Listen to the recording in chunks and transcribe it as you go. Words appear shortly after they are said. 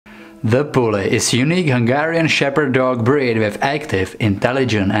The Puli is a unique Hungarian Shepherd dog breed with active,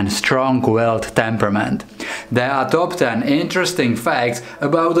 intelligent and strong-willed temperament. There are top 10 interesting facts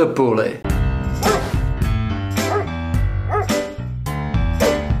about the Puli.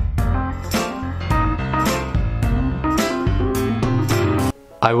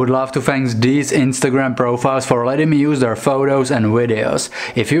 I would love to thank these Instagram profiles for letting me use their photos and videos.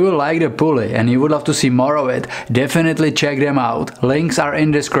 If you will like the Puli and you would love to see more of it, definitely check them out. Links are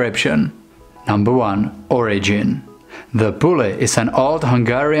in description. Number 1. Origin. The Puli is an old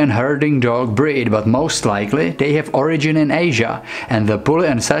Hungarian herding dog breed, but most likely they have origin in Asia, and the Puli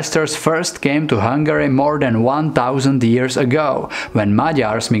ancestors first came to Hungary more than 1000 years ago, when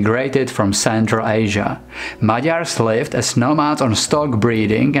Magyars migrated from Central Asia. Magyars lived as nomads on stock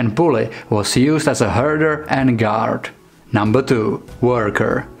breeding, and Puli was used as a herder and guard. Number 2.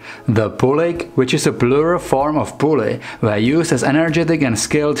 Worker. The Pulik, which is a plural form of Puli, were used as energetic and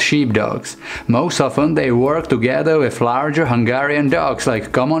skilled sheepdogs. Most often they work together with larger Hungarian dogs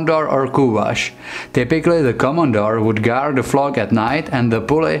like Commodore or Kuvas. Typically the Commodore would guard the flock at night and the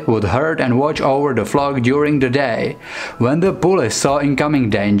Puli would herd and watch over the flock during the day. When the Puli saw incoming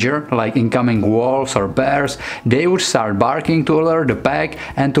danger, like incoming wolves or bears, they would start barking to alert the pack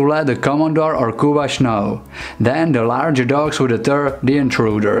and to let the Commodore or Kuvas know. Then the larger dogs would deter the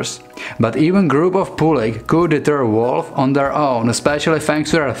intruders. But even group of Pulik could deter wolf on their own, especially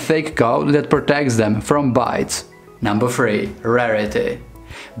thanks to their thick coat that protects them from bites. Number 3. Rarity.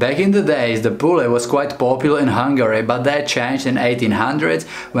 Back in the days, the Puli was quite popular in Hungary, but that changed in 1800s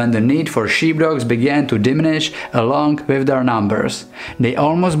when the need for sheepdogs began to diminish along with their numbers. They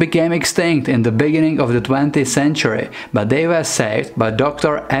almost became extinct in the beginning of the 20th century, but they were saved by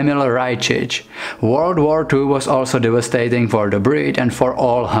Dr. Emil Rajcic. World War II was also devastating for the breed and for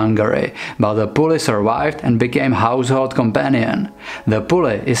all Hungary, but the Puli survived and became household companion. The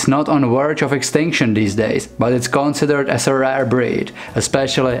Puli is not on the verge of extinction these days, but it's considered as a rare breed,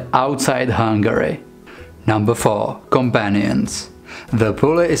 especially outside Hungary. Number 4. Companions. The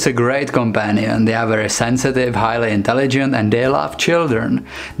Puli is a great companion. They are very sensitive, highly intelligent and they love children.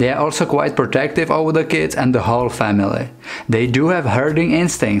 They are also quite protective over the kids and the whole family. They do have herding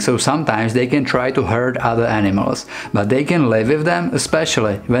instincts, so sometimes they can try to herd other animals, but they can live with them,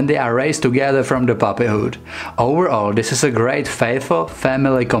 especially when they are raised together from the puppyhood. Overall, this is a great faithful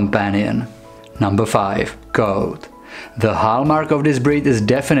family companion. Number 5. Coat. The hallmark of this breed is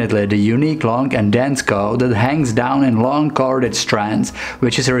definitely the unique long and dense coat that hangs down in long corded strands,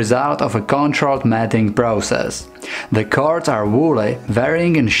 which is a result of a controlled matting process. The cords are woolly,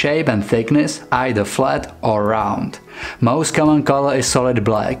 varying in shape and thickness, either flat or round. Most common color is solid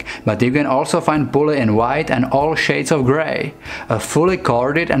black, but you can also find Puli in white and all shades of grey. A fully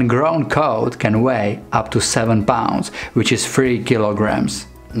corded and grown coat can weigh up to 7 pounds, which is 3 kilograms.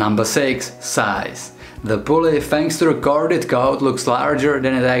 Number 6. Size. The Puli, thanks to the corded coat, looks larger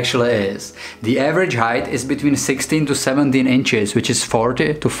than it actually is. The average height is between 16 to 17 inches, which is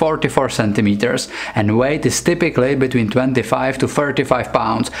 40 to 44 centimeters, and weight is typically between 25 to 35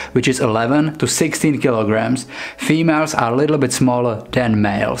 pounds, which is 11 to 16 kilograms. Females are a little bit smaller than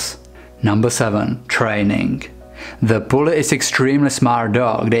males. Number 7. Training. The Puli is extremely smart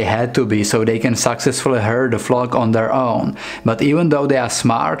dog. They had to be so they can successfully herd the flock on their own. But even though they are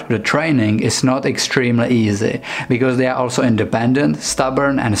smart, the training is not extremely easy, because they are also independent,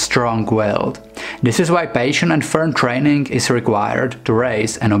 stubborn and strong-willed. This is why patient and firm training is required to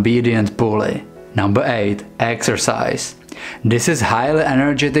raise an obedient Puli. Number 8. Exercise. This is highly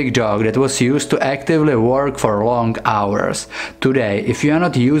energetic dog that was used to actively work for long hours. Today, if you are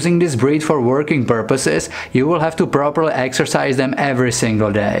not using this breed for working purposes, you will have to properly exercise them every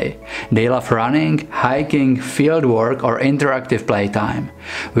single day. They love running, hiking, field work or interactive playtime.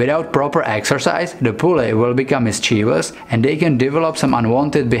 Without proper exercise, the Puli will become mischievous and they can develop some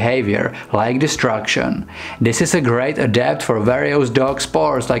unwanted behavior, like destruction. This is a great adept for various dog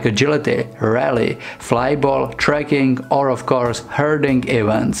sports like agility, rally, flyball, trekking or of course herding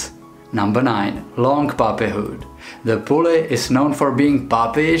events. Number 9. Long puppyhood. The Puli is known for being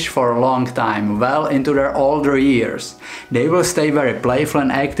puppyish for a long time, well into their older years. They will stay very playful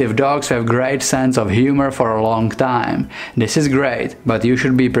and active dogs with great sense of humor for a long time. This is great, but you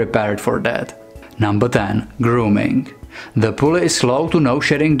should be prepared for that. Number 10. Grooming. The Puli is slow to no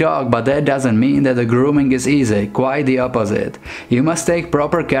shedding dog, but that doesn't mean that the grooming is easy, quite the opposite. You must take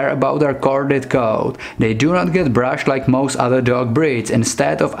proper care about their corded coat. They do not get brushed like most other dog breeds.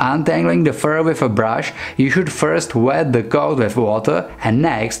 Instead of untangling the fur with a brush, you should first wet the coat with water and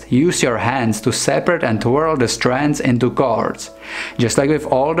next use your hands to separate and twirl the strands into cords. Just like with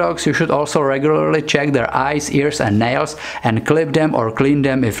all dogs, you should also regularly check their eyes, ears and nails and clip them or clean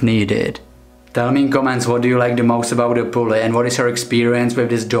them if needed. Tell me in comments what do you like the most about the Puli and what is your experience with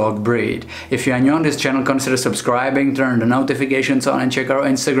this dog breed. If you are new on this channel, consider subscribing, turn the notifications on and check our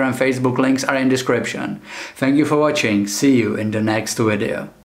Instagram, Facebook, links are in description. Thank you for watching, see you in the next video.